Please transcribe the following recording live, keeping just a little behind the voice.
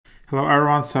Hello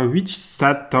everyone, so which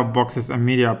set-top boxes and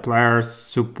media players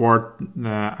support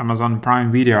the Amazon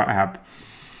Prime Video app?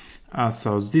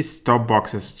 So these top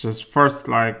boxes, just first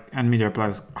like NVIDIA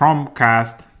players,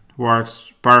 Chromecast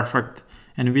works perfect,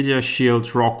 NVIDIA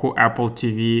Shield, Roku, Apple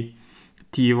TV,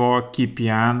 TiVo,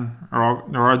 KPN,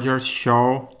 Rogers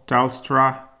Show,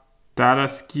 Telstra,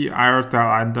 Tataski, Airtel,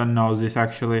 I don't know this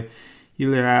actually,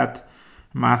 Iliad,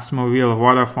 Massmobile,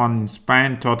 Vodafone in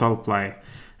Spain, Total Play.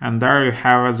 And there you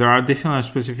have it. There are different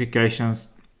specifications.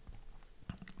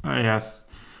 Yes,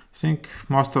 I think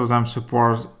most of them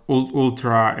support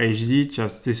Ultra HD,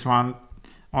 just this one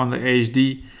on the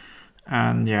HD.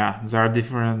 And yeah, there are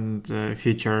different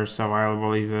features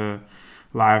available, either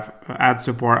live ad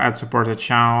support, ad supported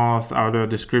channels, audio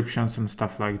descriptions, and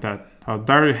stuff like that. So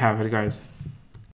there you have it, guys.